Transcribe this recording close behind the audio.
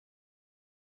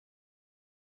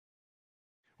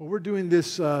Well, we're doing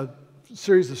this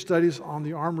series of studies on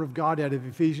the armor of God out of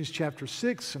Ephesians chapter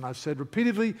 6, and I've said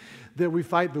repeatedly that we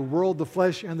fight the world, the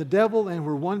flesh, and the devil, and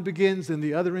where one begins and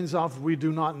the other ends off, we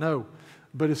do not know,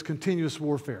 but it's continuous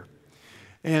warfare.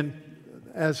 And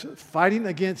as fighting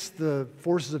against the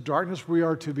forces of darkness, we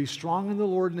are to be strong in the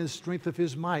Lord and in the strength of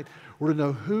His might. We're to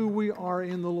know who we are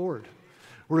in the Lord.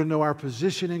 We're to know our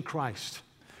position in Christ.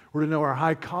 We're to know our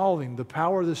high calling, the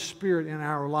power of the Spirit in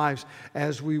our lives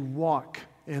as we walk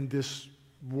in this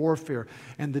warfare.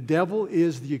 And the devil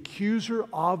is the accuser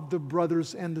of the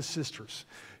brothers and the sisters.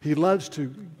 He loves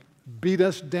to beat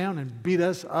us down and beat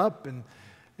us up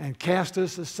and cast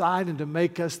us aside and to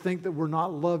make us think that we're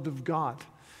not loved of God.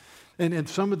 And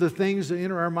some of the things that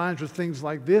enter our minds are things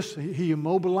like this. He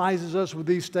immobilizes us with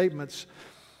these statements.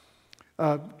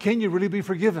 Can you really be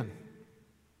forgiven?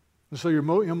 And so you're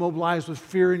immobilized with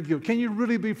fear and guilt. Can you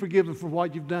really be forgiven for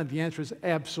what you've done? The answer is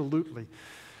absolutely.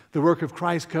 The work of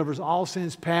Christ covers all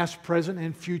sins, past, present,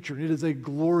 and future. It is a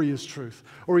glorious truth.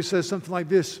 Or he says something like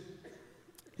this: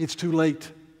 it's too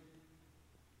late.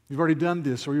 You've already done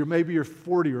this. Or maybe you're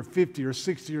 40 or 50 or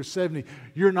 60 or 70.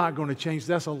 You're not going to change.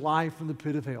 That's a lie from the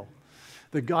pit of hell.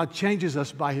 That God changes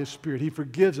us by His Spirit. He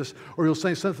forgives us. Or he'll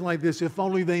say something like this: if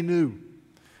only they knew.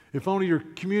 If only your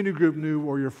community group knew,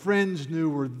 or your friends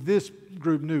knew, or this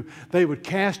group knew, they would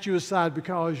cast you aside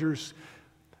because your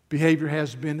behavior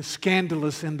has been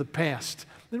scandalous in the past.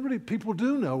 And really, people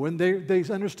do know, and they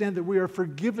understand that we are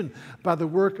forgiven by the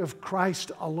work of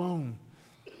Christ alone.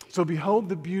 So behold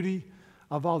the beauty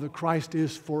of all that Christ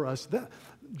is for us.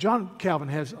 John Calvin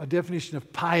has a definition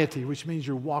of piety, which means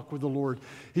your walk with the Lord.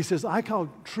 He says, I call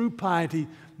true piety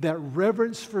that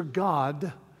reverence for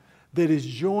God that is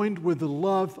joined with the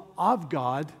love of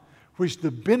God, which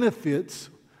the benefits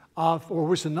of, or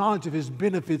which the knowledge of His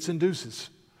benefits induces.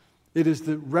 It is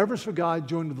the reverence for God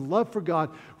joined with the love for God,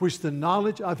 which the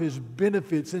knowledge of His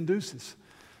benefits induces.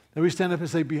 And we stand up and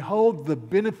say, behold the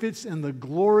benefits and the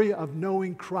glory of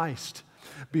knowing Christ.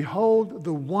 Behold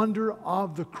the wonder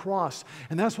of the cross.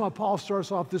 And that's why Paul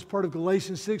starts off this part of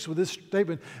Galatians 6 with this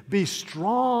statement: be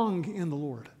strong in the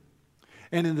Lord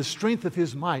and in the strength of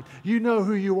His might. You know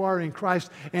who you are in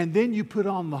Christ, and then you put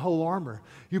on the whole armor.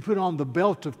 You put on the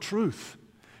belt of truth.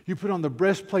 You put on the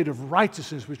breastplate of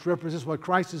righteousness, which represents what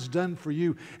Christ has done for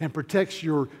you and protects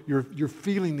your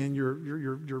feeling and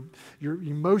your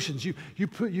emotions.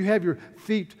 You have your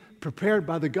feet prepared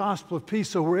by the gospel of peace.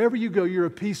 So wherever you go, you're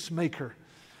a peacemaker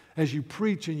as you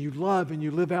preach and you love and you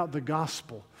live out the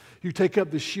gospel. You take up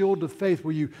the shield of faith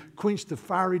where you quench the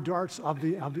fiery darts of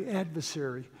the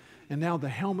adversary. And now the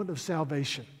helmet of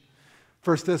salvation.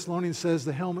 1 Thessalonians says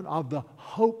the helmet of the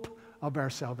hope of our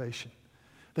salvation.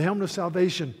 The helmet of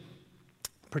salvation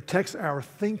protects our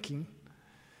thinking.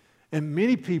 And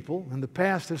many people in the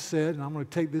past have said, and I'm going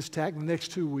to take this tack in the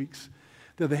next 2 weeks,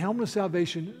 that the helmet of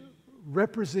salvation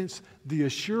represents the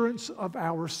assurance of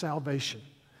our salvation.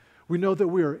 We know that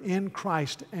we are in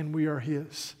Christ and we are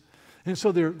His. And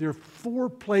so there are 4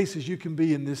 places you can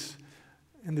be in this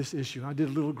issue. I did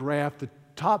a little graph. The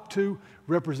top 2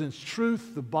 represents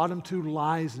truth, the bottom 2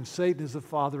 lies, and Satan is the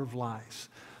father of lies.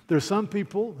 There are some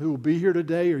people who will be here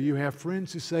today, or you have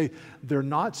friends who say they're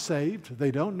not saved, they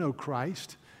don't know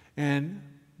Christ, and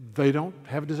they don't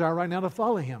have a desire right now to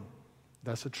follow Him.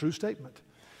 That's a true statement.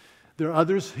 There are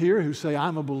others here who say,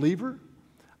 I'm a believer,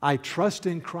 I trust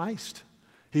in Christ,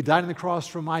 He died on the cross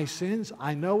for my sins,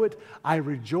 I know it, I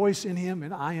rejoice in Him,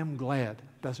 and I am glad.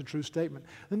 That's a true statement.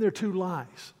 Then there are 2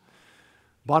 lies.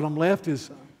 Bottom left is,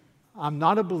 I'm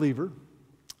not a believer,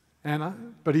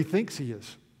 but he thinks he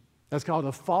is. That's called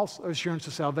a false assurance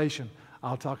of salvation.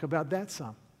 I'll talk about that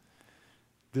some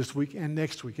this week and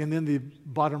next week. And then the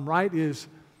bottom right is,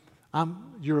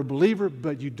 you're a believer,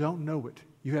 but you don't know it.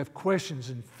 You have questions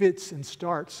and fits and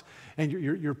starts, and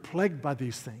you're plagued by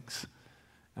these things.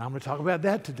 And I'm going to talk about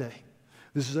that today.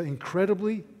 This is an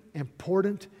incredibly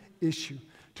important issue,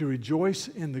 to rejoice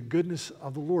in the goodness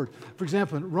of the Lord. For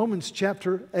example, in Romans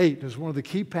chapter 8 is one of the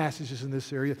key passages in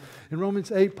this area. In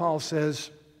Romans 8, Paul says,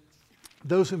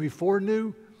 those whom He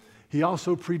foreknew, He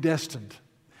also predestined.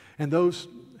 And those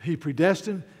He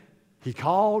predestined, He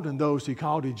called, and those He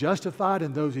called, He justified,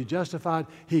 and those He justified,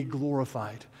 He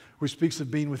glorified, which speaks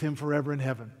of being with Him forever in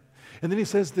heaven. And then he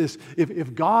says this: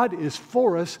 if God is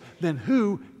for us, then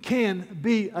who can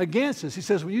be against us? He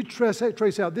says, when you trace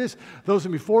out this, those who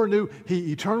before knew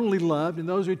He eternally loved, and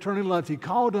those who eternally loved He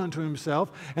called unto Himself,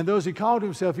 and those He called to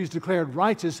Himself He's declared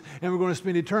righteous, and we're going to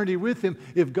spend eternity with Him.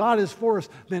 If God is for us,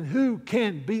 then who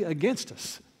can be against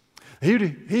us? He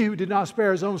who did not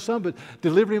spare his own son, but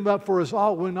delivered him up for us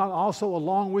all, will not also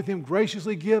along with him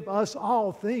graciously give us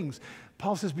all things.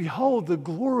 Paul says, behold the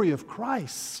glory of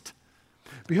Christ.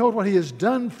 Behold what he has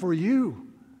done for you.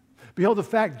 Behold the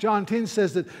fact, John 10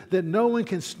 says that no one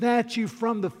can snatch you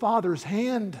from the Father's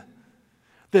hand.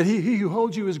 That he who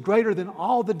holds you is greater than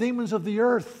all the demons of the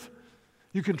earth.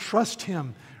 You can trust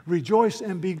him, rejoice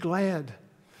and be glad.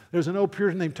 There's an old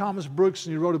Puritan named Thomas Brooks,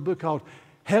 and he wrote a book called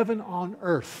Heaven on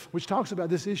Earth, which talks about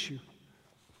this issue.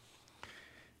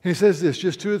 And he says this,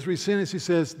 just 2 or 3 sentences. He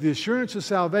says, the assurance of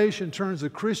salvation turns the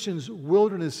Christian's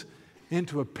wilderness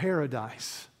into a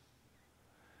paradise.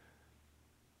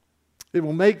 It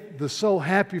will make the soul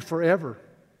happy forever.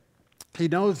 He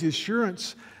knows the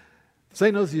assurance,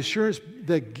 Satan knows the assurance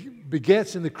that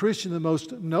begets in the Christian the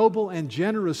most noble and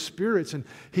generous spirits. And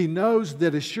he knows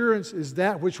that assurance is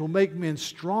that which will make men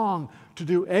strong to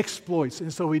do exploits.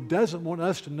 And so he doesn't want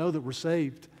us to know that we're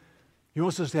saved. He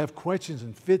wants us to have questions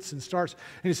and fits and starts.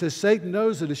 And he says Satan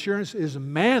knows that assurance is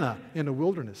manna in the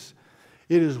wilderness.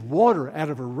 It is water out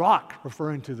of a rock,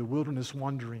 referring to the wilderness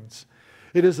wanderings.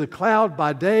 It is a cloud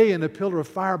by day and a pillar of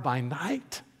fire by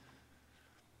night.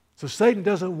 So Satan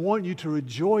doesn't want you to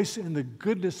rejoice in the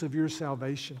goodness of your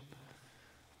salvation.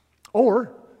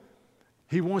 Or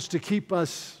he wants to keep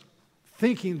us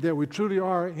thinking that we truly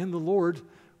are in the Lord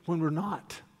when we're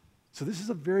not. So this is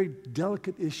a very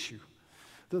delicate issue.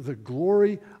 The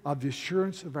glory of the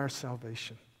assurance of our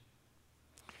salvation.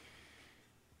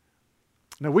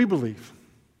 Now we believe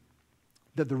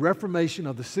that the Reformation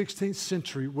of the 16th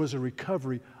century was a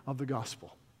recovery of the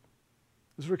gospel.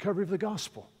 It was a recovery of the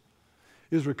gospel.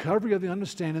 It was a recovery of the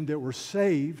understanding that we're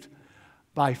saved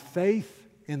by faith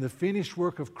in the finished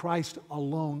work of Christ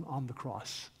alone on the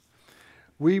cross.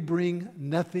 We bring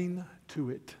nothing to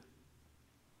it.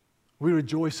 We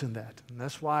rejoice in that. And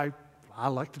that's why I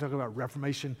like to talk about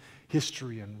Reformation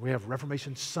history, and we have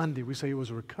Reformation Sunday. We say it was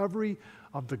a recovery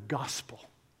of the gospel.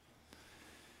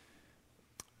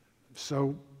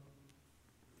 So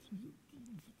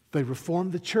they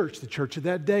reformed the church of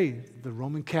that day, the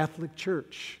Roman Catholic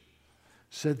Church,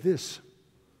 said this.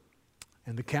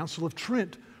 And the Council of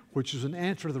Trent, which is an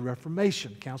answer to the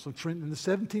Reformation, Council of Trent in the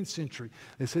 17th century,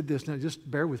 they said this. Now just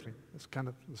bear with me.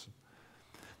 Listen.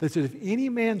 They said, if any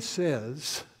man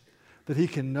says that he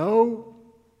can know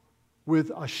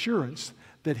with assurance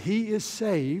that he is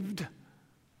saved,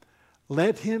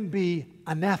 let him be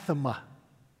anathema,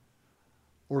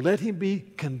 or let him be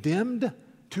condemned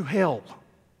to hell.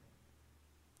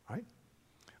 Right?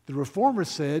 The Reformers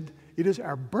said it is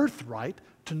our birthright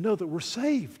to know that we're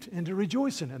saved and to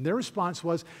rejoice in it. And their response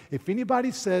was, if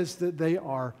anybody says that they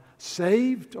are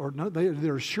saved or no,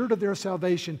 they're assured of their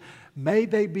salvation, may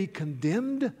they be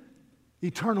condemned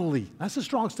eternally. That's a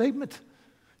strong statement.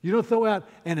 You don't throw out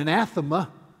an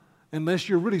anathema unless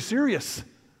you're really serious.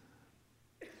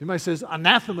 Somebody says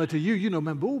anathema to you, you know,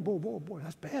 man, boy,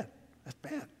 that's bad. That's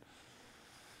bad.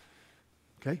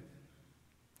 Okay?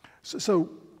 So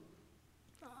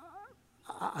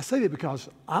I say that because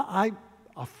I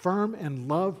affirm and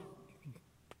love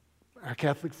our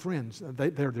Catholic friends.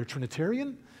 They're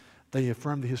Trinitarian. They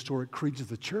affirm the historic creeds of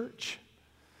the church.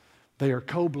 They are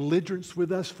co-belligerents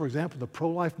with us. For example, the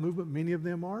pro-life movement, many of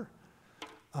them are.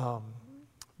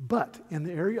 But in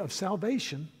the area of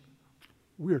salvation,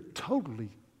 we are totally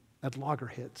at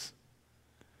loggerheads.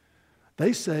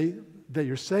 They say that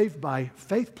you're saved by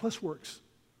faith plus works.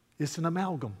 It's an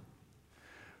amalgam.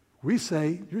 We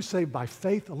say you're saved by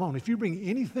faith alone. If you bring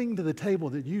anything to the table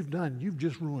that you've done, you've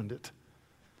just ruined it.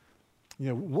 You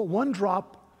know, one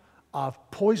drop of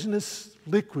poisonous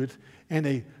liquid in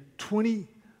a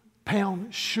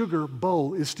 20-pound sugar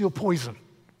bowl is still poison.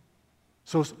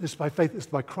 So it's by faith. It's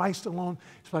by Christ alone.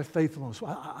 It's by faith alone. So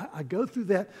I go through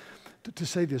that to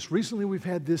say this. Recently we've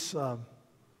had this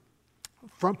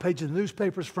front page of the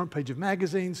newspapers, front page of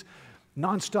magazines,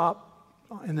 nonstop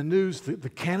in the news, the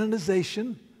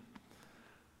canonization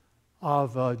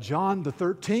of John the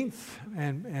 13th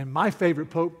and my favorite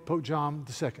Pope, Pope John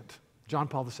II, John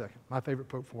Paul II. My favorite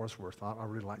Pope for what it's worth. I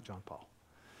really like John Paul.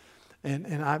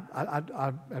 And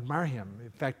I admire him.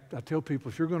 In fact, I tell people,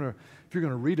 if you're going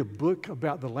to read a book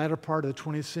about the latter part of the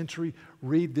 20th century,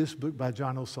 read this book by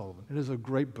John O'Sullivan. It is a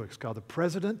great book. It's called The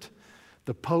President,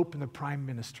 the Pope, and the Prime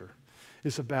Minister.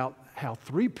 It's about how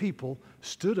 3 people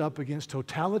stood up against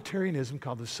totalitarianism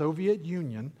called the Soviet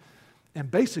Union and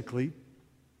basically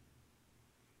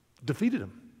defeated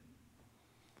him.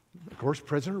 Of course,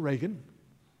 President Reagan,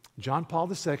 John Paul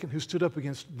II, who stood up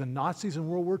against the Nazis in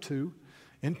World War II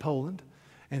in Poland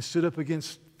and stood up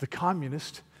against the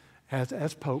communists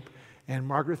as Pope, and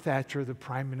Margaret Thatcher, the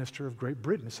Prime Minister of Great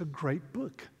Britain. It's a great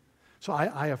book. So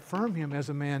I affirm him as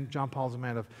a man, John Paul's a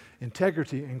man of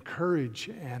integrity and courage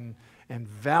and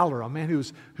valor, a man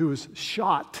who was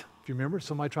shot. If you remember,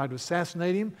 somebody tried to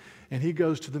assassinate him, and he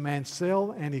goes to the man's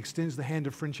cell and he extends the hand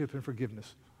of friendship and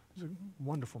forgiveness. He's a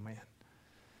wonderful man.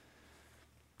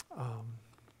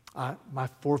 My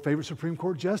 4 favorite Supreme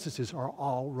Court justices are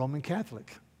all Roman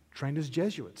Catholic, trained as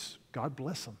Jesuits. God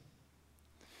bless them.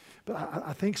 But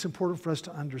I think it's important for us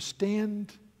to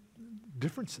understand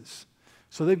differences.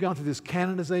 So they've gone through this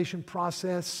canonization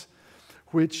process,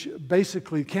 which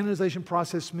basically, canonization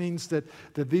process means that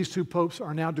these 2 popes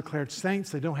are now declared saints.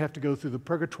 They don't have to go through the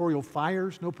purgatorial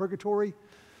fires, no purgatory,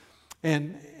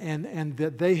 and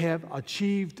that they have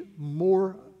achieved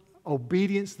more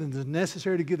obedience than is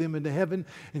necessary to get them into heaven,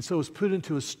 and so it's put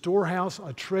into a storehouse,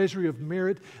 a treasury of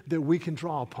merit that we can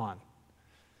draw upon.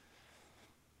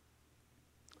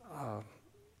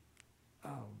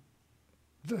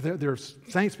 They're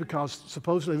saints because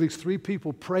supposedly at least 3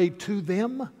 people prayed to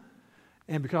them,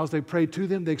 and because they prayed to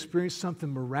them, they experienced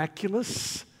something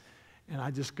miraculous. And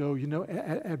I just go,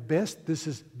 at best, this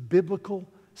is biblical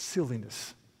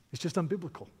silliness. It's just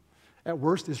unbiblical. At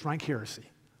worst, it's rank heresy.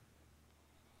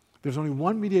 There's only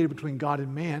one mediator between God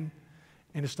and man,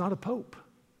 and it's not a pope.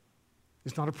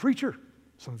 It's not a preacher.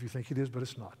 Some of you think it is, but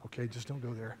it's not. Okay, just don't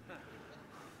go there.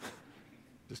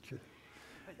 Just kidding.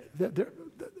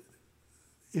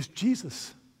 It's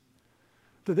Jesus.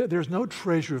 There's no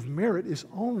treasure of merit. It's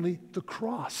only the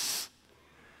cross.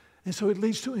 And so it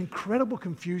leads to incredible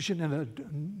confusion and a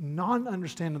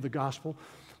non-understanding of the gospel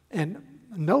and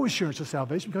no assurance of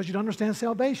salvation because you don't understand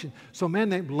salvation. So a man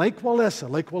named Lech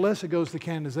Walesa goes to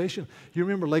canonization. You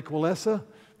remember Lech Walesa?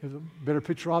 Here's a better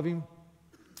picture of him.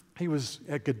 He was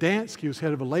at Gdansk. He was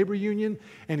head of a labor union,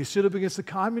 and he stood up against the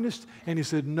communists, and he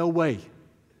said, "No way."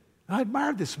 And I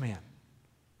admired this man.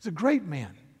 He's a great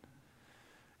man.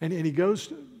 And he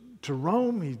goes to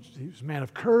Rome. He's a man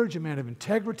of courage, a man of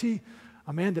integrity,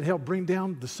 a man that helped bring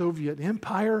down the Soviet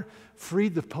Empire,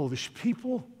 freed the Polish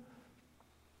people.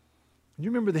 You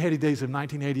remember the heady days of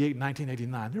 1988 and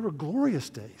 1989. They were glorious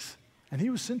days, and he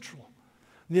was central.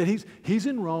 And yet he's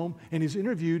in Rome, and he's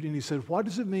interviewed, and he said, "What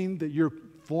does it mean that your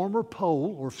fellow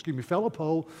Pole,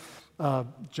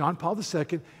 John Paul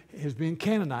II, is being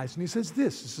canonized?" And he says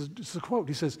this is a quote.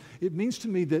 He says, "It means to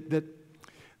me that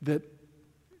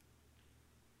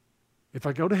if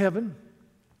I go to heaven,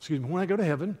 when I go to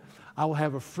heaven, I will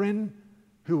have a friend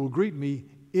who will greet me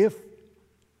if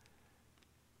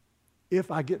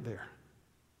I get there."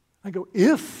 I go,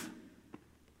 if?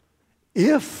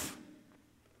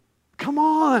 Come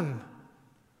on.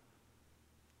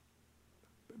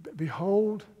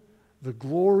 Behold the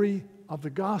glory of the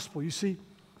gospel. You see,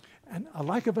 and a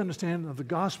lack of understanding of the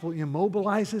gospel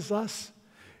immobilizes us.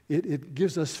 It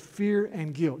gives us fear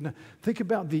and guilt. Now, think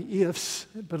about the ifs,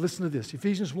 but listen to this.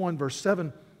 Ephesians 1, verse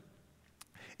 7.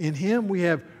 In him we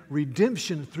have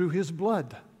redemption through his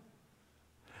blood,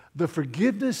 the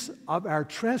forgiveness of our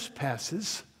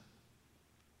trespasses,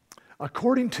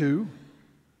 according to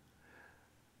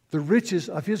the riches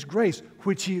of his grace,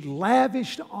 which he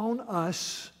lavished on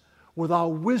us with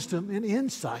all wisdom and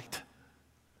insight.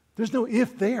 There's no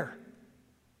if there.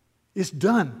 It's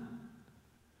done.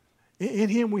 In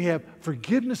him we have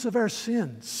forgiveness of our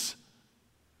sins.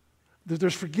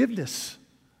 There's forgiveness.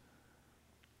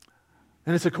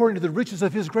 And it's according to the riches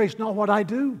of his grace, not what I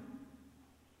do.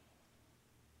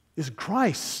 It's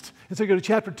Christ. And so you go to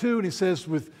chapter 2, and he says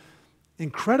with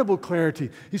incredible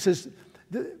clarity, he says,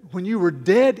 when you were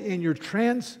dead in your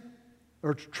trespasses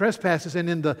and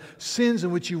in the sins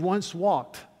in which you once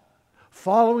walked,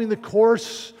 following the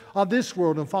course of this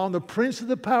world and following the prince of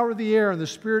the power of the air and the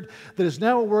spirit that is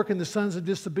now at work in the sons of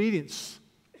disobedience.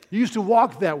 You used to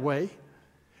walk that way.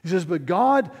 He says, but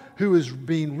God, who is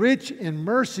being rich in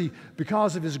mercy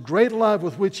because of his great love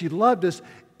with which he loved us,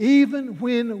 even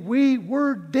when we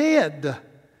were dead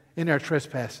in our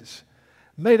trespasses,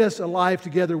 made us alive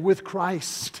together with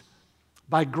Christ.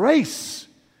 By grace,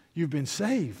 you've been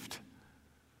saved.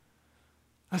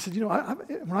 I said,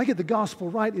 when I get the gospel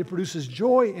right, it produces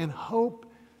joy and hope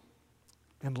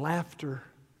and laughter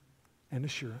and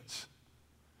assurance.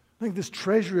 I think this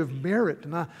treasure of merit,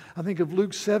 and I think of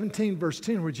Luke 17, verse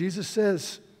 10, where Jesus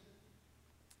says,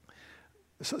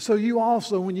 so you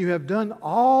also, when you have done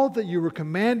all that you were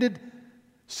commanded,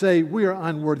 say, we are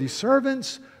unworthy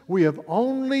servants. We have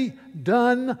only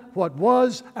done what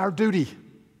was our duty.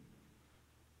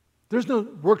 There's no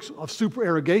works of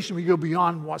supererogation. We go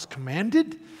beyond what's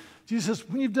commanded. Jesus says,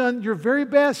 when you've done your very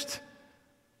best,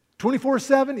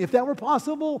 24/7, if that were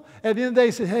possible, at the end of the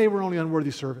day, say, hey, we're only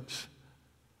unworthy servants.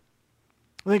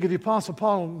 I think of the Apostle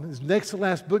Paul in his next to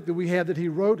last book that we have that he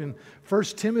wrote in 1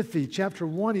 Timothy chapter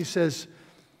 1. He says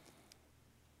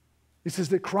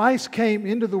that Christ came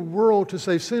into the world to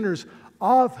save sinners,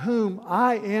 of whom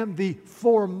I am the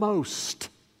foremost.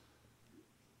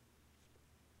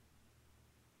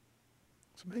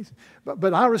 It's amazing.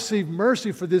 But I received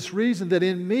mercy for this reason, that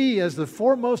in me, as the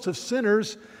foremost of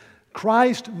sinners,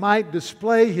 Christ might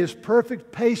display his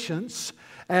perfect patience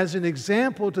as an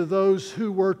example to those who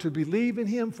were to believe in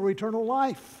him for eternal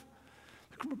life.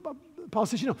 Paul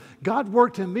says, God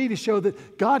worked in me to show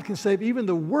that God can save even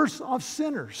the worst of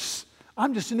sinners.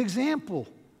 I'm just an example.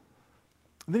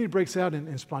 And then he breaks out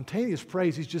in spontaneous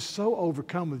praise. He's just so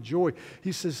overcome with joy.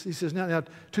 He says, now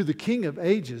to the King of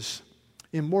ages,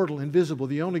 immortal, invisible,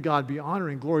 the only God, be honor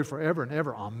and glory forever and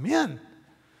ever. Amen.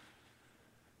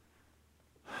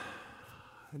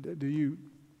 Do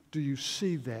you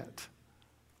see that?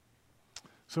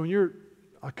 So when you're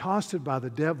accosted by the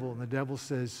devil and the devil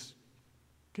says,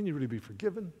 can you really be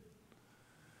forgiven?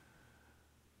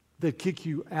 They'd kick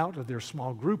you out of their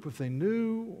small group if they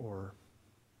knew, or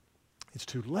it's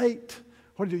too late.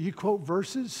 What do? You quote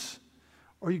verses,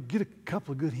 or you get a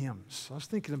couple of good hymns. I was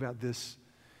thinking about this.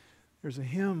 There's a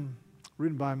hymn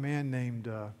written by a man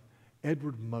named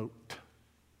Edward Mote.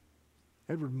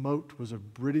 Edward Mote was a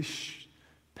British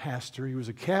pastor. He was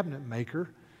a cabinet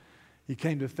maker. He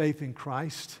came to faith in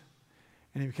Christ,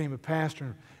 and he became a pastor.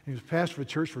 And he was pastor of a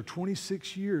church for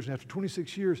 26 years. And after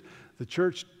 26 years, the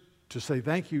church, to say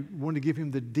thank you, wanted to give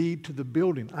him the deed to the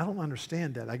building. I don't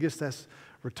understand that. I guess that's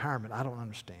retirement. I don't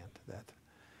understand that.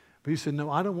 But he said, no,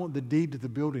 I don't want the deed to the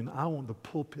building. I want the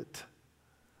pulpit.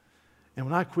 And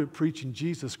when I quit preaching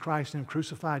Jesus Christ and him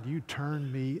crucified, you turn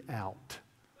me out.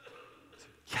 I said,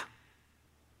 yeah.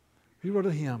 He wrote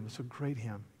a hymn. It's a great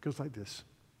hymn. It goes like this.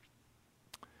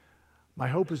 My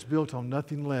hope is built on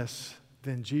nothing less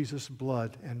than Jesus'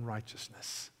 blood and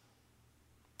righteousness.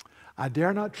 I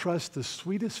dare not trust the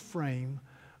sweetest frame,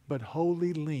 but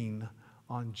wholly lean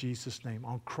on Jesus' name.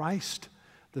 On Christ,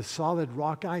 the solid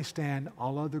rock I stand,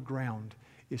 all other ground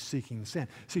is seeking sand.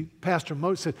 See, Pastor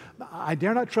Mote said, I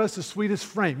dare not trust the sweetest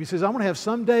frame. He says, I'm going to have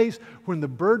some days when the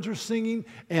birds are singing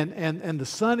and the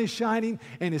sun is shining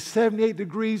and it's 78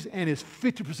 degrees and it's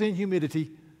 50%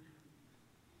 humidity.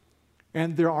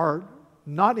 And there are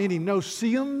not any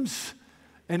no-see-ums,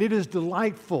 and it is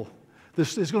delightful.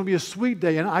 This is going to be a sweet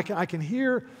day, and I can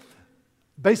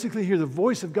basically hear the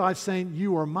voice of God saying,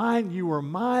 you are mine, you are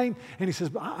mine. And he says,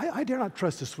 but I dare not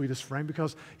trust the sweetest frame,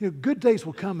 because good days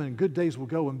will come and good days will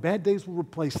go, and bad days will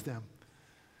replace them.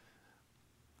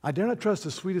 I dare not trust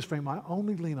the sweetest frame. I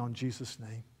only lean on Jesus'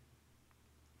 name.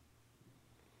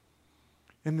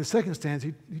 In the second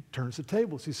stanza, he turns the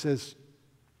tables. He says,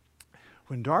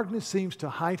 when darkness seems to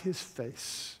hide his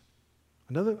face,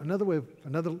 another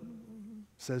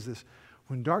says this,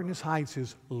 when darkness hides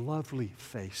his lovely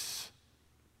face.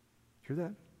 Hear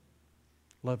that?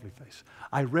 Lovely face.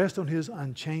 I rest on his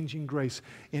unchanging grace.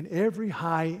 In every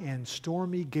high and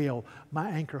stormy gale, my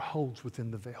anchor holds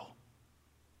within the veil.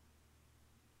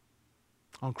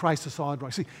 On Christ the solid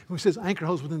rock. See, when it says anchor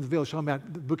holds within the veil, it's talking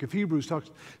about the book of Hebrews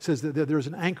says that there's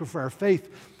an anchor for our faith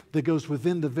that goes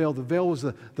within the veil. The veil was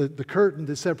the curtain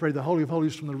that separated the Holy of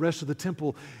Holies from the rest of the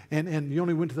temple. And you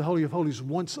only went to the Holy of Holies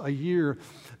once a year.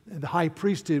 The high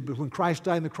priest did. But when Christ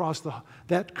died on the cross,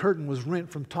 that curtain was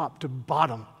rent from top to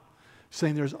bottom,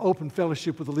 saying there's open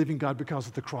fellowship with the living God because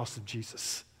of the cross of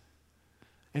Jesus.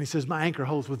 And he says, my anchor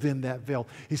holds within that veil.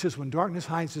 He says, when darkness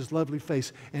hides his lovely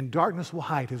face, and darkness will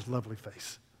hide his lovely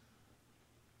face.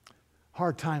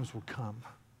 Hard times will come.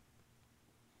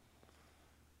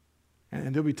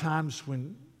 And there'll be times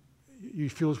when you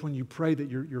feel as when you pray that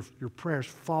your prayers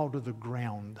fall to the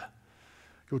ground.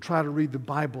 You'll try to read the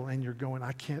Bible and you're going,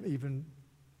 I can't even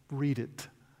read it.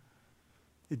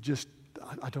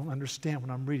 I don't understand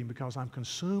what I'm reading because I'm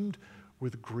consumed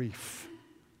with grief.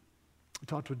 I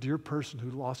talked to a dear person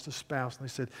who lost a spouse, and they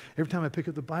said, every time I pick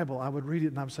up the Bible, I would read it,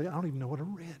 and I would say, I don't even know what I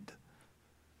read.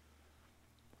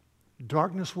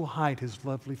 Darkness will hide his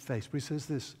lovely face. But he says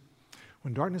this,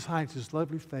 when darkness hides his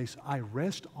lovely face, I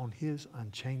rest on his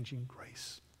unchanging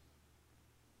grace.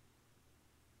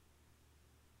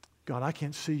 God, I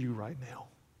can't see you right now.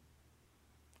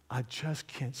 I just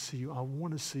can't see you. I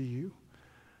want to see you.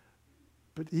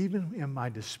 But even in my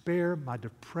despair, my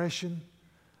depression,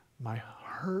 my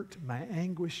hurt, my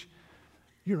anguish,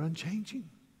 you're unchanging.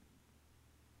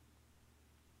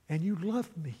 And you love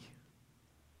me.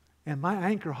 And my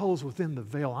anchor holds within the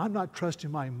veil. I'm not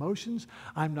trusting my emotions.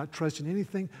 I'm not trusting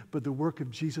anything but the work of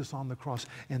Jesus on the cross.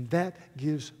 And that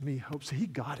gives me hope. So he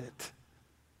got it.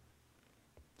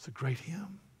 It's a great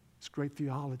hymn. It's great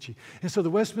theology. And so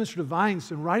the Westminster Divines,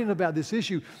 in writing about this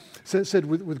issue, said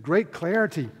with great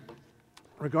clarity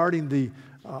regarding the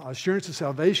assurance of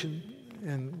salvation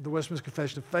in the Westminster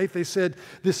Confession of Faith, they said,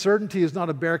 this certainty is not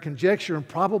a bare conjecture and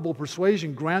probable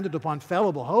persuasion grounded upon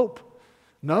fallible hope.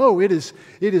 No, it is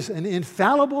an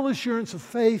infallible assurance of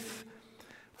faith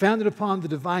founded upon the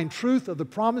divine truth of the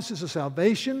promises of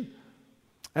salvation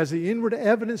as the inward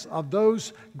evidence of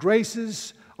those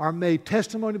graces are made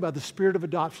testimony by the Spirit of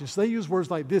adoption. So they use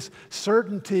words like this: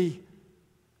 certainty,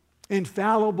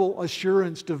 infallible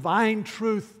assurance, divine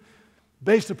truth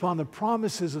based upon the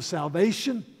promises of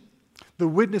salvation, the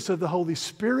witness of the Holy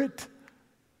Spirit.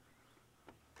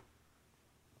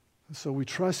 And so we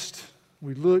trust,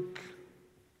 we look,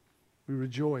 we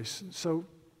rejoice. So,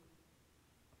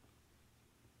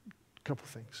 a couple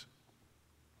things.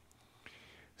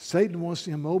 Satan wants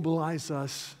to immobilize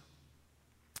us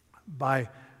by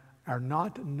our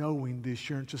not knowing the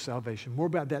assurance of salvation. More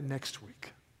about that next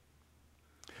week.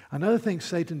 Another thing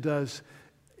Satan does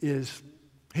is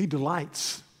he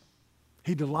delights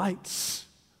to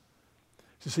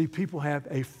see people have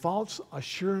a false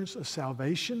assurance of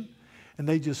salvation and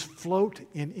they just float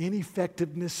in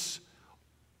ineffectiveness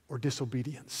or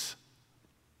disobedience.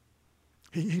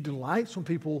 He delights when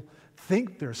people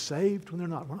think they're saved when they're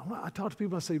not. When I talk to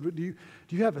people, I say, do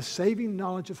you have a saving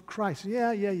knowledge of Christ? Yeah,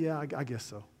 I guess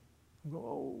so. I go,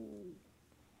 oh,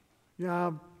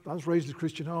 yeah, I was raised in a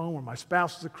Christian home, or my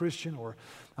spouse is a Christian, or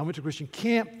I went to a Christian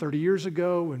camp 30 years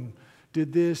ago and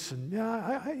did this, and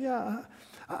I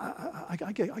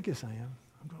guess I am.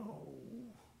 I go, oh.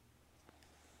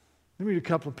 Let me read a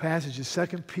couple of passages. 2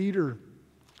 Peter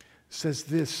says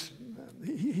this.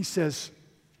 He says,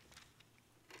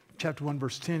 chapter 1,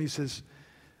 verse 10, he says,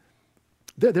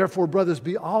 therefore, brothers,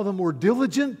 be all the more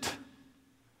diligent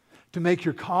to make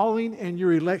your calling and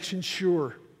your election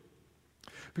sure.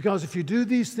 Because if you do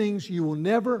these things, you will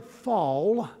never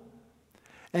fall,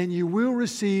 and you will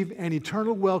receive an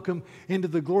eternal welcome into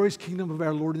the glorious kingdom of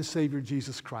our Lord and Savior,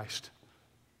 Jesus Christ.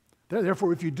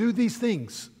 Therefore, if you do these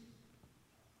things,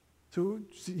 so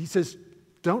he says,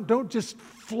 don't just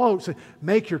float. So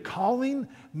make your calling,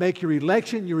 make your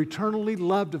election, you're eternally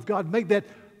loved of God. Make that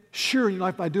sure in your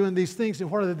life by doing these things.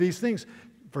 And what are these things?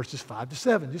 Verses 5 to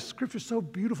 7. This scripture is so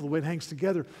beautiful the way it hangs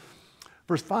together.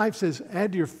 Verse 5 says,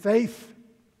 add to your faith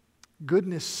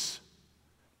goodness,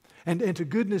 and to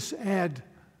goodness add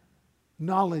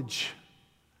knowledge,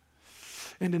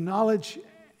 and to knowledge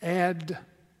add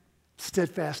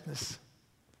steadfastness,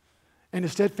 and to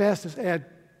steadfastness add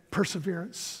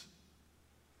perseverance,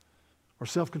 or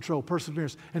self-control,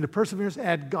 perseverance, and to perseverance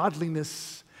add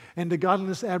godliness, and to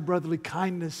godliness add brotherly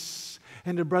kindness,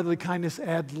 and to brotherly kindness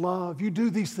add love. You do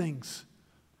these things.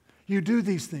 You do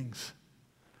these things.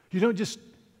 You don't just,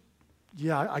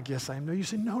 yeah, I guess I am. No, you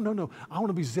say, no. I want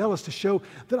to be zealous to show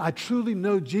that I truly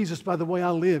know Jesus by the way I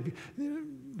live.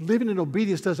 Living in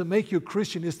obedience doesn't make you a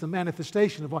Christian. It's the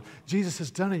manifestation of what Jesus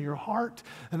has done in your heart.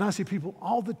 And I see people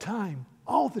all the time,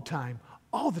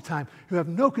 who have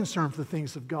no concern for the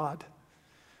things of God.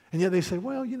 And yet they say,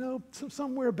 well,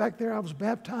 somewhere back there I was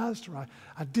baptized, or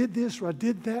I did this, or I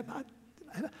did that.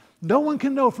 No one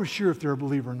can know for sure if they're a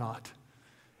believer or not,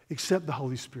 except the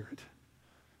Holy Spirit.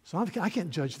 So I can't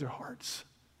judge their hearts.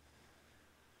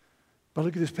 But I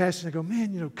look at this passage and I go,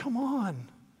 man, come on,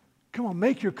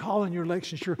 make your call and your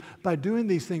election sure by doing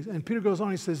these things. And Peter goes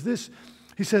on, he says this,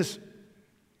 he says,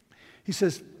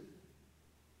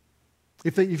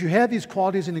 if you have these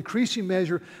qualities in increasing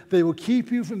measure, they will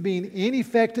keep you from being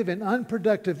ineffective and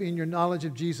unproductive in your knowledge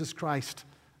of Jesus Christ.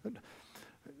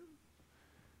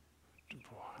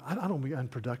 I don't want to be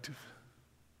unproductive.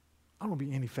 I don't want to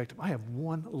be ineffective. I have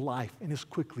one life, and it's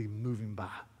quickly moving by.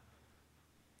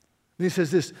 Then he says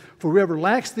this, for whoever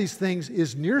lacks these things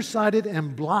is nearsighted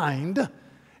and blind,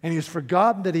 and he has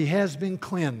forgotten that he has been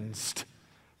cleansed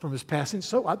from his past sins.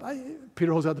 So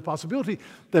Peter holds out the possibility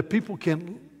that people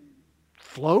can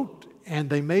float, and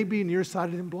they may be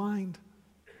nearsighted and blind.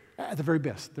 At the very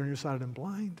best, they're nearsighted and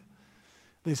blind.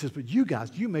 Then he says, but you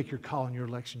guys, you make your call and your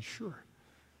election sure.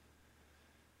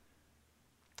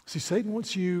 See, Satan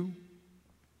wants you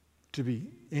to be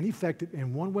ineffective,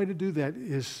 and one way to do that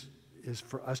is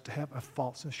for us to have a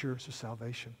false assurance of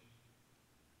salvation.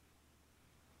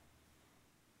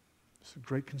 It's a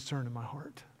great concern in my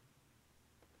heart.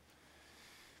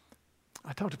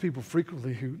 I talk to people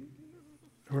frequently who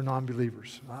are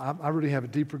non-believers. I really have a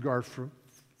deep regard for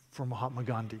Mahatma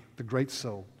Gandhi, the great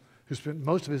soul, who spent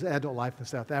most of his adult life in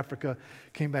South Africa,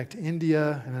 came back to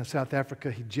India, and in South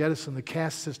Africa he jettisoned the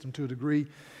caste system to a degree,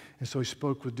 and so he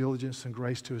spoke with diligence and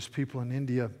grace to his people in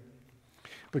India.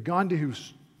 But Gandhi,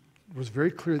 who's was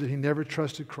very clear that he never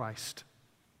trusted Christ.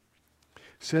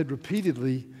 Said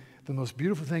repeatedly, the most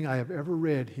beautiful thing I have ever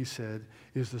read, he said,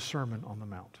 is the Sermon on the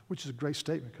Mount, which is a great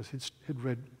statement because he'd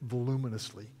read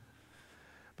voluminously.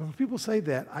 But when people say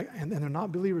that, and they're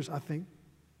not believers, I think,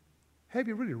 have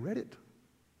you really read it?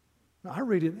 Now, I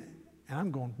read it, and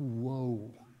I'm going,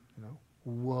 whoa,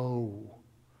 whoa.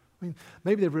 I mean,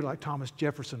 maybe they've read like Thomas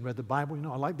Jefferson read the Bible.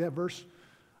 I like that verse.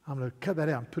 I'm going to cut that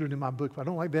out and put it in my book. If I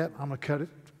don't like that, I'm going to cut it.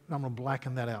 I'm going to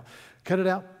blacken that out. Cut it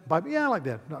out. Bible, yeah, I like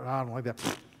that. No, I don't like that.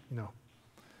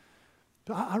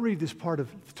 But I read this part of,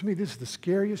 to me, this is the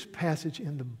scariest passage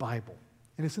in the Bible.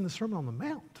 And it's in the Sermon on the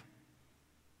Mount.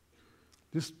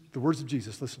 Just the words of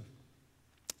Jesus, listen.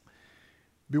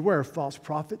 Beware of false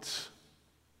prophets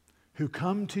who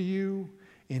come to you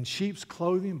in sheep's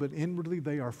clothing, but inwardly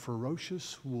they are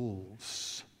ferocious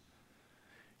wolves.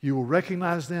 You will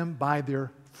recognize them by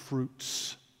their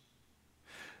fruits.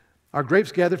 Are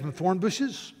grapes gathered from thorn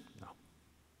bushes? No.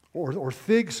 Or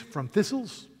figs from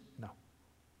thistles? No.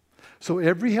 So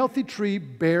every healthy tree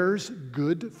bears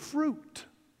good fruit,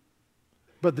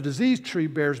 but the diseased tree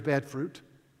bears bad fruit.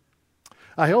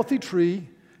 A healthy tree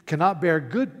cannot bear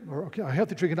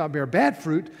bad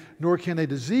fruit, nor can a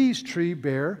diseased tree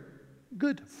bear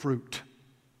good fruit.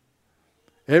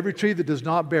 Every tree that does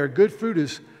not bear good fruit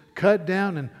is cut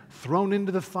down and thrown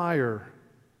into the fire.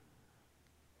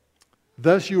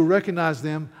 Thus you will recognize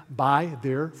them by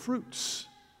their fruits.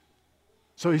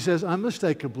 So he says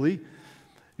unmistakably,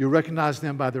 you'll recognize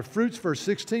them by their fruits. Verse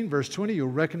 16, verse 20, you'll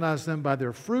recognize them by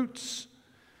their fruits.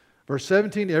 Verse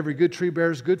 17, every good tree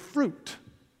bears good fruit.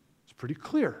 It's pretty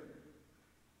clear.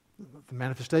 The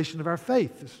manifestation of our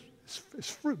faith is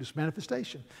fruit, it's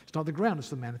manifestation. It's not the ground, it's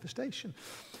the manifestation.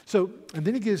 So, and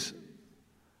then he gives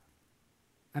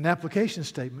an application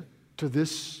statement to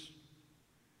this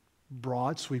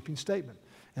broad, sweeping statement.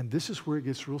 And this is where it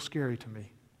gets real scary to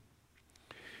me.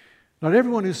 Not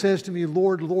everyone who says to me,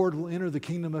 Lord, Lord, will enter the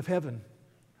kingdom of heaven,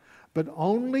 but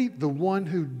only the one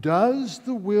who does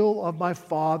the will of my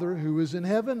Father who is in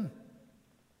heaven.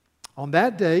 On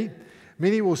that day,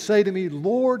 many will say to me,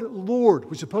 Lord, Lord,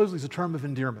 which supposedly is a term of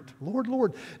endearment. Lord,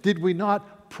 Lord, did we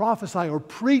not prophesy or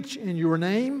preach in your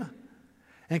name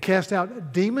and cast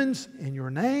out demons in your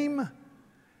name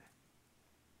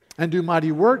and do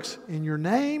mighty works in your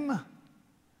name?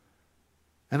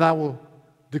 And I will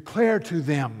declare to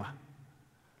them,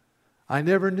 I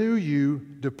never knew you.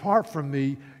 Depart from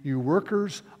me, you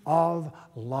workers of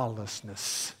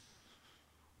lawlessness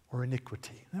or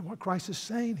iniquity. And what Christ is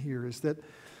saying here is that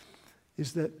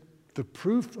the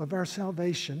proof of our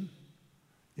salvation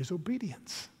is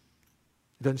obedience.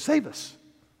 It doesn't save us,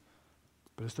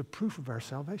 but it's the proof of our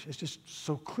salvation. It's just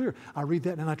so clear. I read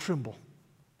that and I tremble.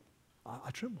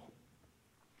 I tremble.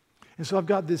 And so I've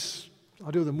got this,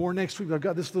 I'll do more next week, but I've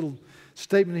got this little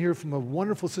statement here from a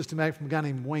wonderful systematic from a guy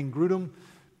named Wayne Grudem,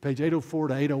 page 804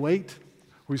 to 808,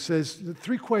 where he says,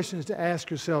 3 questions to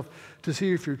ask yourself to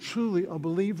see if you're truly a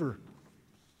believer.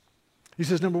 He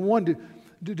says, number 1,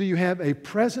 do you have a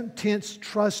present tense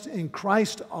trust in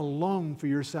Christ alone for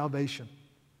your salvation?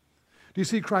 Do you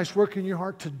see Christ working in your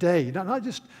heart today? Not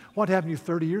just what happened to you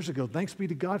 30 years ago. Thanks be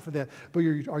to God for that. But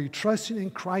are you trusting in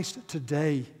Christ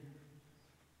today?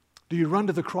 Do you run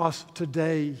to the cross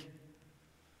today?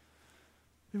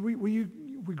 We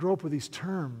grow up with these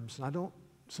terms, and I don't.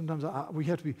 Sometimes we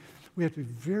have to be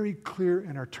very clear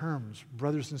in our terms,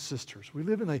 brothers and sisters. We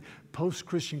live in a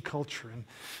post-Christian culture, and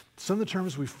some of the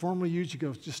terms we formally use, you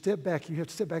go, just step back. You have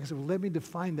to step back and say, well, let me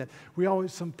define that.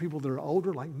 Some people that are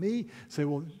older, like me, say,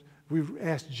 well, we've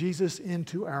asked Jesus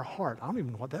into our heart. I don't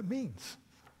even know what that means.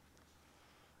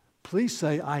 Please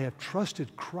say, I have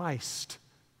trusted Christ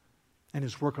and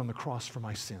his work on the cross for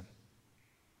my sin.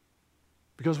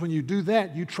 Because when you do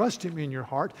that, you trust him in your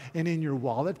heart and in your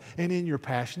wallet and in your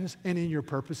passions and in your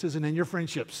purposes and in your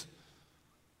friendships.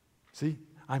 See,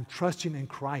 I'm trusting in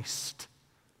Christ.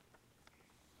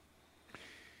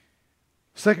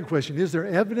 Second question, is there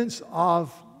evidence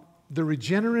of the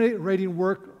regenerating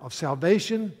work of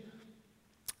salvation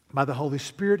by the Holy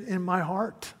Spirit in my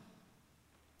heart?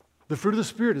 The fruit of the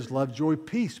Spirit is love, joy,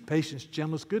 peace, patience,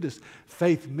 gentleness, goodness,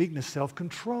 faith, meekness,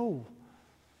 self-control.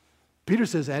 Peter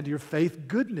says, add to your faith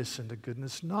goodness, and to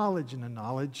goodness knowledge, and to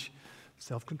knowledge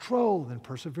self-control, and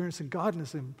perseverance and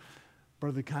godliness, and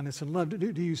brotherly kindness and love.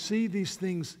 Do you see these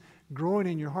things growing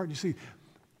in your heart? You see,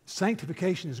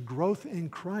 sanctification is growth in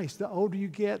Christ. The older you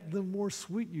get, the more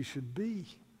sweet you should be.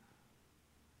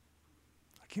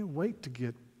 I can't wait to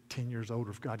get 10 years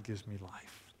older if God gives me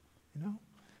life,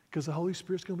 because the Holy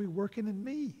Spirit's going to be working in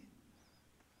me.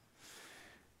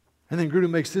 And then Grudem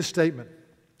makes this statement.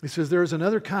 He says there is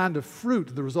another kind of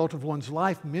fruit, the result of one's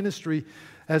life ministry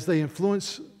as they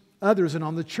influence others and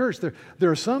on the church.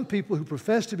 There are some people who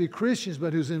profess to be Christians,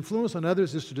 but whose influence on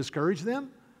others is to discourage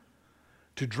them,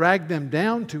 to drag them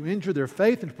down, to injure their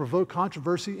faith, and to provoke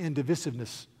controversy and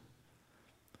divisiveness.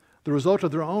 The result of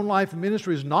their own life and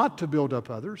ministry is not to build up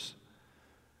others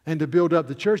and to build up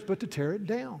the church, but to tear it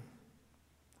down.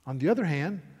 On the other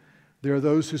hand, there are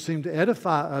those who seem to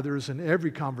edify others in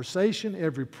every conversation,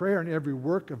 every prayer, and every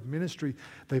work of ministry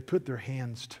they put their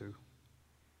hands to.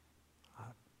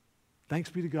 Thanks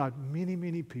be to God,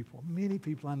 many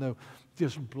people I know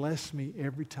just bless me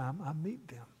every time I meet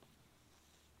them.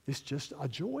 It's just a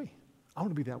joy. I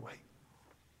want to be that way.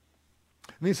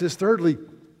 And he says, thirdly,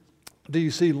 do you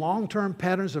see long-term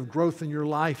patterns of growth in your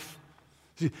life?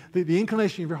 See, the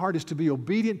inclination of your heart is to be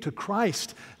obedient to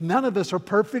Christ. None of us are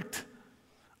perfect.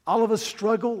 All of us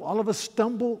struggle, all of us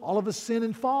stumble, all of us sin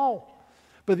and fall.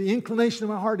 But the inclination of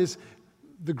my heart is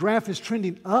the graph is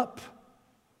trending up.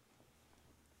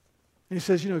 And he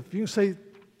says, if you can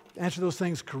answer those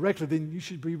things correctly, then you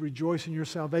should be rejoicing in your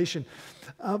salvation.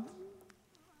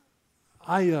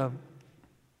 I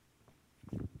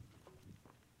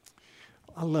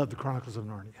love the Chronicles of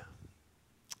Narnia.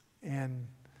 And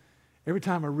every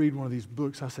time I read one of these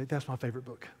books, I say, that's my favorite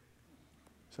book.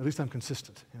 So at least I'm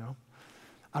consistent,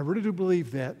 I really do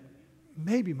believe that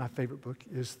maybe my favorite book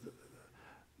is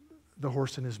The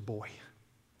Horse and His Boy.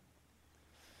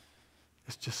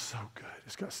 It's just so good.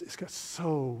 It's got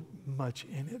so much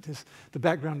in it. The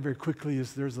background very quickly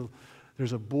is there's a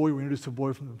boy, we introduced a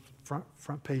boy from the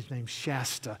front page named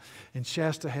Shasta. And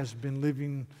Shasta has been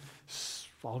living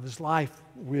all of his life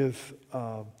with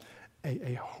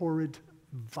a horrid,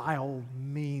 vile,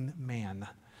 mean man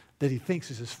that he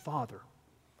thinks is his father.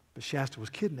 But Shasta was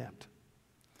kidnapped.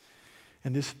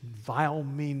 And this vile,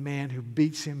 mean man who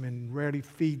beats him and rarely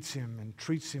feeds him and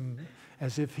treats him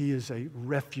as if he is a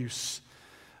refuse.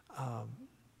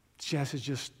 Shasta's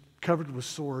just covered with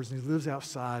sores, and he lives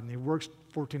outside, and he works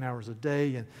 14 hours a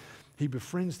day, and he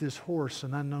befriends this horse,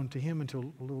 and unknown to him until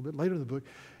a little bit later in the book,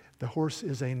 the horse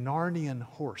is a Narnian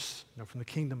horse, from the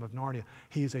kingdom of Narnia.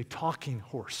 He is a talking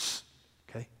horse,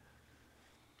 okay?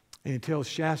 And he tells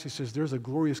Shasta, he says, there's a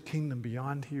glorious kingdom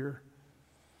beyond here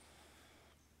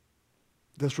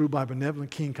that's ruled by a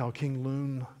benevolent king called King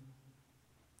Loon,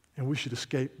 and we should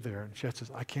escape there. And Shasta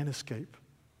says, I can't escape.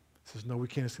 He says, no, we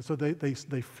can't escape. So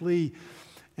they flee,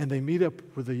 and they meet up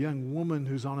with a young woman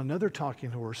who's on another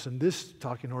talking horse. And this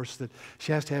talking horse that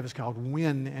Shasta has is called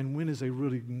Win, and Win is a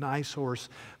really nice horse,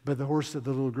 but the horse that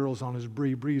the little girl's on is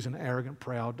Bree. Bree is an arrogant,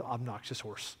 proud, obnoxious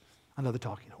horse, another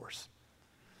talking horse.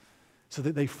 So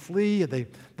they flee, and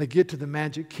they get to the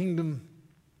magic kingdom,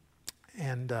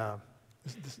 and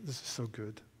this is so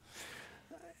good.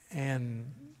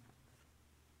 And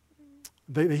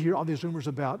they hear all these rumors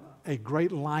about a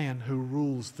great lion who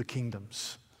rules the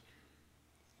kingdoms,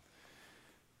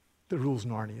 that rules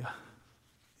Narnia.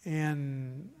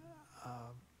 And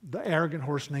the arrogant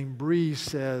horse named Bree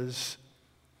says,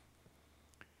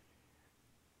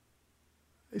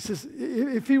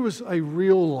 if he was a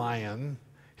real lion,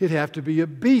 he'd have to be a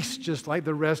beast just like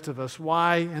the rest of us.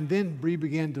 Why? And then Bree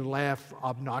began to laugh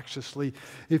obnoxiously.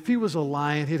 If he was a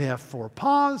lion, he'd have 4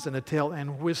 paws and a tail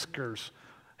and whiskers.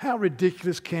 How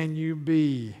ridiculous can you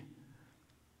be?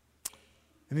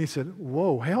 And he said,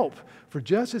 whoa, help. For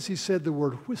just as he said the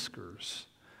word whiskers,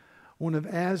 one of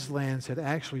Aslan's had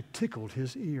actually tickled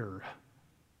his ear.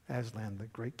 Aslan, the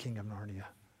great king of Narnia.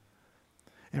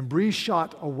 And Bree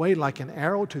shot away like an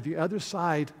arrow to the other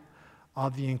side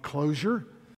of the enclosure.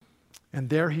 And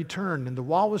there he turned, and the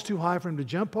wall was too high for him to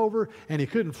jump over, and he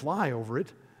couldn't fly over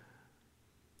it.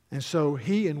 And so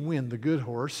he and Win, the good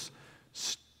horse,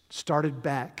 started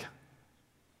back.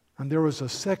 And there was a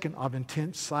second of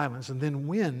intense silence. And then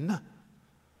Win,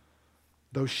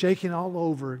 though shaking all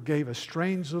over, gave a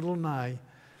strange little neigh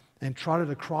and trotted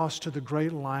across to the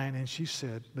great lion. And she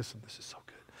said, listen, this is so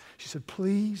good. She said,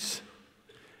 please,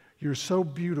 you're so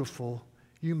beautiful.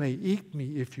 You may eat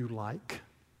me if you like.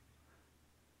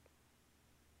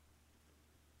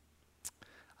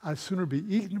 I'd sooner be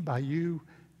eaten by you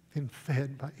than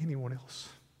fed by anyone else.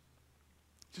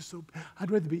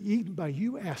 I'd rather be eaten by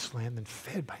you, Aslan, than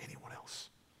fed by anyone else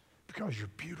because you're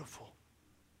beautiful.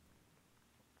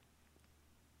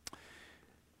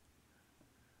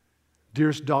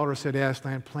 Dearest daughter, said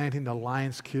Aslan, planting the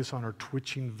lion's kiss on her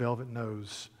twitching velvet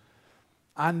nose,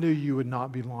 I knew you would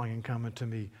not be long in coming to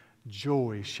me.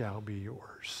 Joy shall be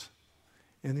yours.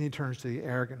 And then he turns to the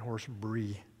arrogant horse, Bree.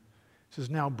 He says,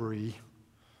 now, Bree,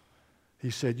 he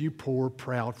said, you poor,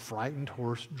 proud, frightened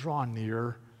horse, draw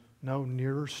near. No,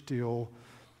 nearer still.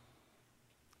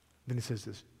 Then he says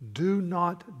this, do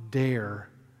not dare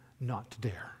not to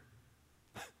dare.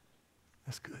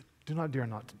 That's good. Do not dare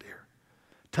not to dare.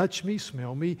 Touch me,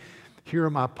 smell me. Here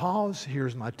are my paws.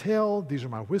 Here's my tail. These are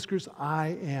my whiskers.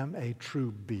 I am a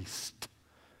true beast.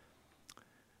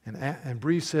 And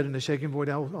Bree said in a shaking voice,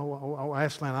 oh,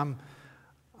 Aslan,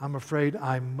 I'm afraid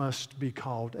I must be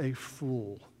called a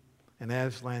fool. And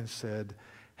Aslan said,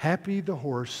 happy the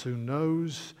horse who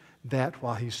knows that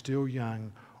while he's still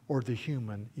young, or the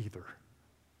human either.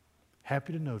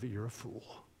 Happy to know that you're a fool.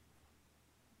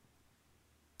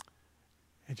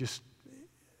 And just,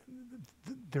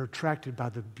 they're attracted by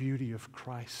the beauty of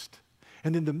Christ.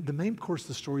 And then the main course of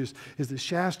the story is that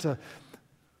Shasta,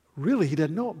 really, he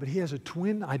doesn't know it, but he has a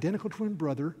identical twin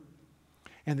brother,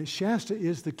 and that Shasta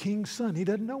is the king's son. He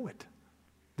doesn't know it.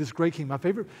 This great king. My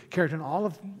favorite character in all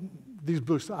of these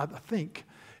books, I think,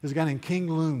 is a guy named King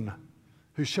Loon,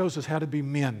 who shows us how to be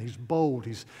men. He's bold,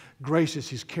 he's gracious,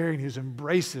 he's caring, he's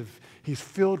embracive, he's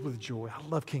filled with joy. I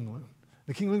love King Loon.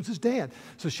 The King Loon's his dad.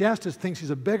 So Shasta thinks he's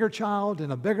a beggar child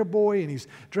and a beggar boy, and he's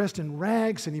dressed in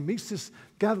rags, and he meets this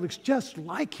guy that looks just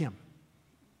like him.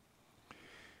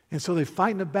 And so they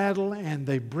fight in a battle, and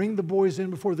they bring the boys in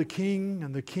before the king,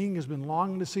 and the king has been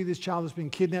longing to see this child that's been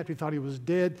kidnapped. He thought he was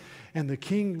dead. And the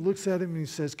king looks at him and he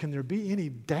says, can there be any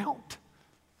doubt?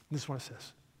 And this is what it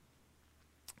says.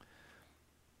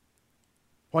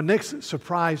 What next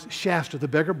surprised Shasta, the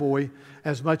beggar boy,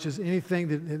 as much as anything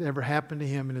that had ever happened to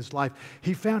him in his life,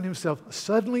 he found himself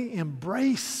suddenly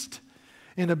embraced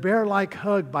in a bear-like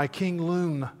hug by King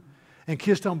Loon and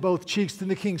kissed on both cheeks. Then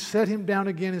the king set him down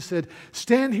again and said,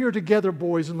 stand here together,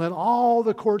 boys, and let all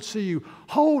the court see you.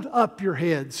 Hold up your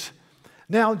heads.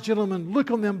 Now, gentlemen,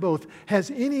 look on them both. Has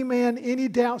any man any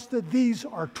doubts that these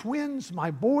are twins,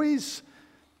 my boys?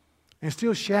 And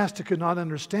still Shasta could not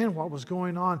understand what was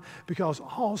going on, because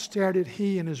all stared at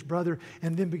he and his brother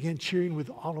and then began cheering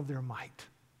with all of their might.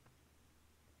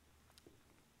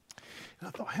 And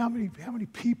I thought, how many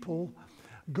people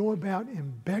go about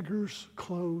in beggars'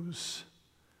 clothes,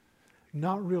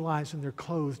 not realizing they're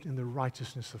clothed in the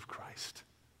righteousness of Christ?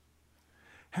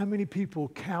 How many people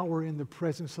cower in the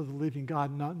presence of the living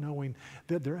God, not knowing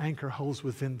that their anchor holds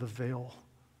within the veil?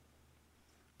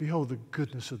 Behold the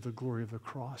goodness of the glory of the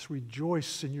cross.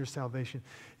 Rejoice in your salvation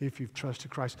if you've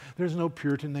trusted Christ. There's no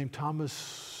Puritan named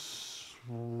Thomas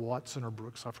Watson or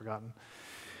Brooks, I've forgotten.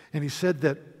 And he said,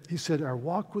 our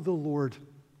walk with the Lord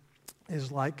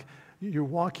is like you're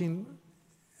walking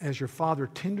as your Father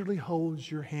tenderly holds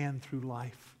your hand through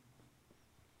life.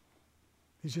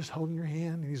 He's just holding your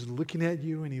hand, and he's looking at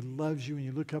you, and he loves you, and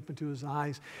you look up into his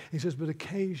eyes. He says, but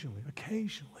occasionally,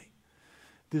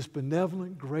 this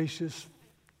benevolent, gracious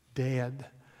Dad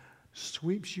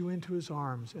sweeps you into his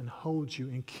arms and holds you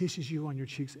and kisses you on your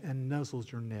cheeks and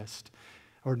nuzzles your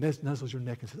nuzzles your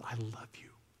neck and says, I love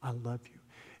you. I love you.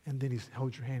 And then he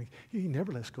holds your hand. He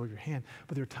never lets go of your hand,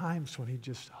 but there are times when he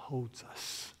just holds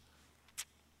us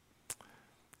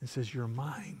and says, you're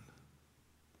mine.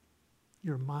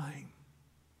 You're mine.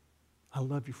 I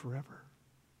love you forever.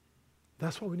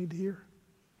 That's what we need to hear.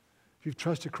 If you've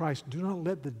trusted Christ, do not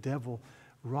let the devil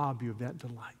rob you of that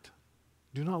delight.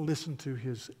 Do not listen to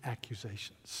his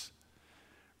accusations.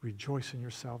 Rejoice in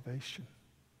your salvation.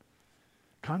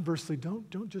 Conversely,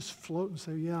 don't just float and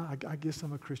say, yeah, I guess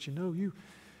I'm a Christian. No,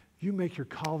 you make your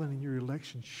calling and your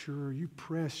election sure. You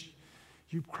press,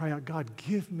 you cry out, God,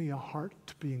 give me a heart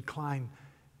to be inclined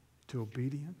to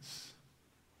obedience.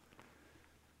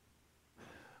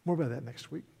 More about that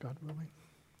next week, God willing.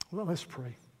 Well, let's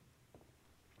pray.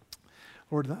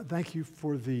 Lord, thank you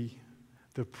for the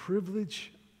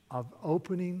privilege of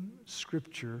opening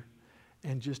Scripture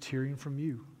and just hearing from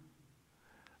you.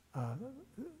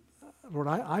 Lord,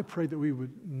 I pray that we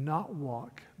would not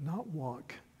walk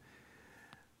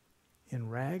in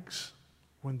rags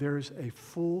when there is a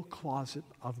full closet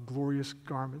of glorious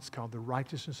garments called the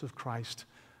righteousness of Christ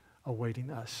awaiting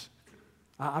us.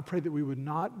 I pray that we would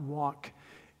not walk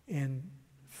in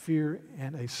fear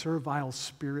and a servile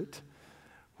spirit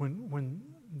when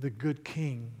the good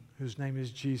King, whose name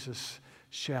is Jesus,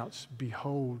 shouts,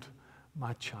 behold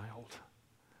my child.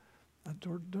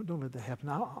 Don't let that happen.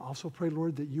 I also pray,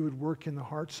 Lord, that you would work in the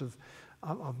hearts of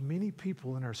many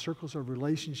people in our circles of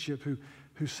relationship who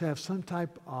have some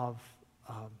type of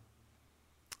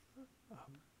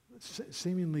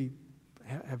seemingly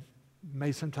have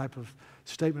made some type of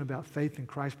statement about faith in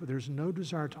Christ, but there's no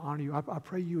desire to honor you. I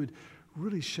pray you would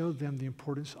really show them the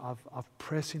importance of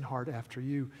pressing hard after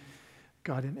you,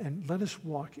 God, and let us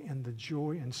walk in the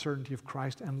joy and certainty of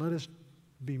Christ, and let us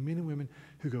be men and women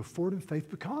who go forward in faith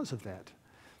because of that.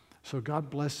 So God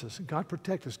bless us. God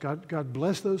protect us. God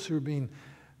bless those who are being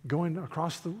going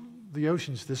across the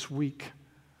oceans this week.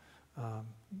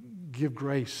 Give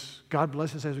grace. God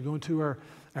bless us as we go into our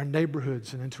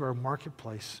neighborhoods and into our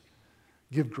marketplace.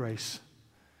 Give grace.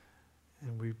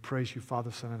 And we praise you,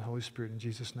 Father, Son, and Holy Spirit, in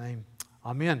Jesus' name.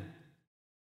 Amen.